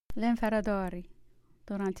L'imperatore.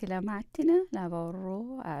 Durante la mattina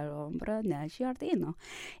lavoro all'ombra nel giardino.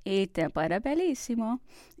 Il tempo era bellissimo.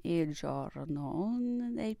 Il giorno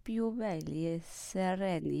uno dei più belli e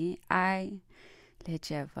sereni.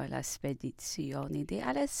 Leggeva la spedizione di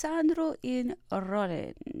Alessandro in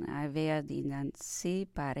Rollen. Aveva dinanzi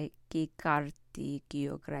parecchie carte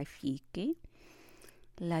geografiche.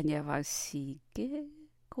 Lagnava sì che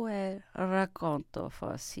quel racconto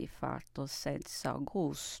fosse fatto senza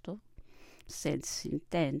gusto, senza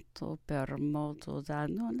intento, per modo da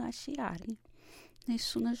non lasciare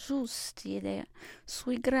nessuna giusta idea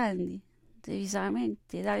sui grandi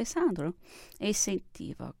devisamenti d'Alessandro e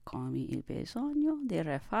sentiva come il bisogno di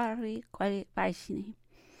rifare quelle pagine.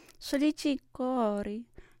 Sulle 5 ore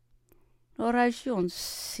lo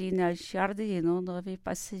raggiunsi nel giardino dove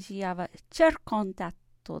passeggiava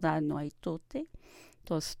circondato da noi tutti,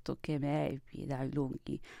 tosto che mi ebbi dai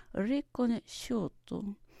lunghi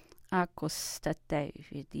riconosciuto.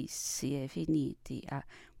 Accostatevi, dissi, e venite a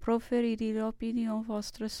proferire l'opinione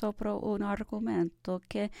vostra sopra un argomento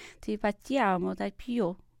che dibattiamo da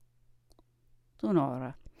più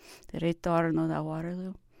d'un'ora. Di ritorno da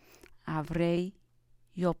Waterloo avrei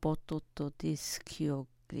io potuto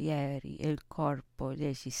dischigliere il corpo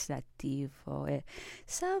legislativo e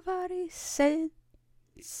salvare se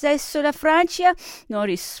sulla Francia. Non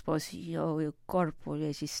risposi io, il corpo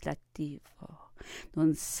legislativo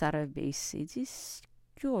non sarebbe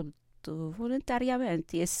disciolto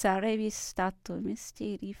volontariamente e sarebbe stato il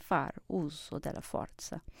mestiere di far uso della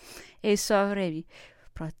forza. Esso avrebbe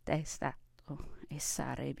protestato e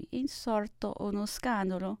sarebbe insorto uno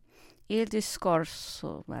scandalo. Il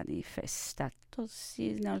discorso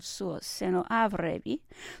manifestatosi nel suo seno avrebbe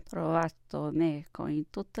trovato un'eco in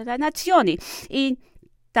tutta la nazione.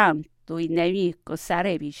 Intanto il nemico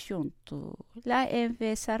sarebbe giunto, la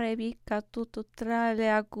envie sarebbe caduto tra le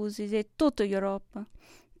accuse di tutta Europa,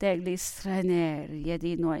 degli stranieri e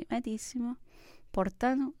di noi medesimo,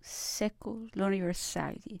 portando secco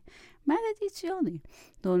l'universali maledizioni,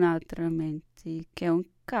 non altrimenti che un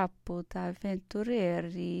capo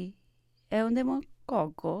d'avventurieri e un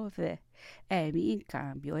demagogo. Amy in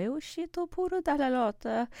cambio è uscito puro dalla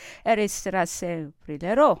lotta e resterà sempre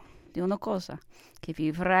l'eroe di una cosa che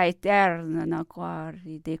vivrà eterna nei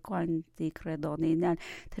cuori di quanti credono nel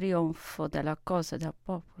trionfo della cosa del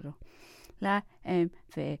popolo. La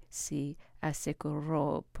MV si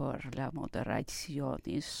assicurò per la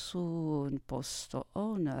moderazione su un posto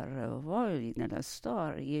onorevole nella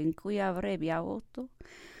storia in cui avrebbe avuto,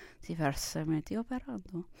 diversamente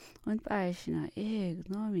operando, una pagina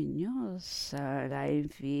ignominiosa. La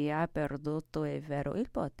MV ha perduto, è vero, il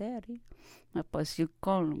potere, ma poi il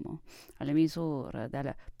colmo alla misura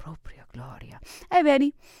della propria gloria.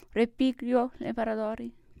 Ebbene, repiglio l'imperatore.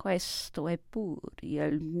 Questo è pure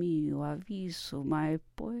il mio avviso, ma è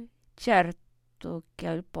poi certo che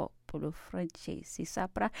il popolo francese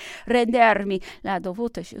saprà rendermi la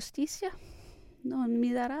dovuta giustizia. Non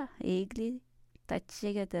mi darà egli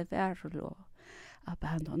tacere di averlo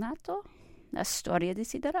abbandonato. La storia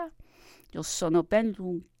deciderà. Io sono ben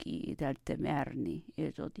lungi dal temerni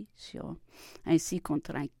il giudizio, anzi con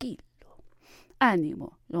tranquillo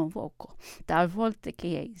animo lo invoco, talvolta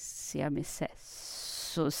che sia me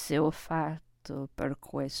stesso se ho fatto per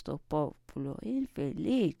questo popolo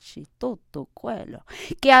infelice tutto quello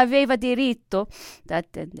che aveva diritto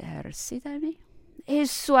d'attendersi da me.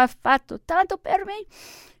 Esso ha fatto tanto per me,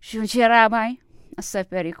 giungerà mai a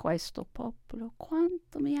sapere questo popolo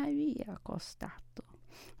quanto mi aveva costato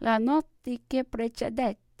la notte che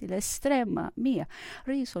precedette l'estrema mia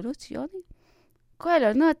risoluzione,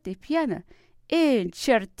 quella notte piena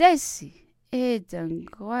incertezze ed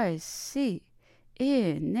angosce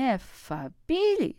ineffabili.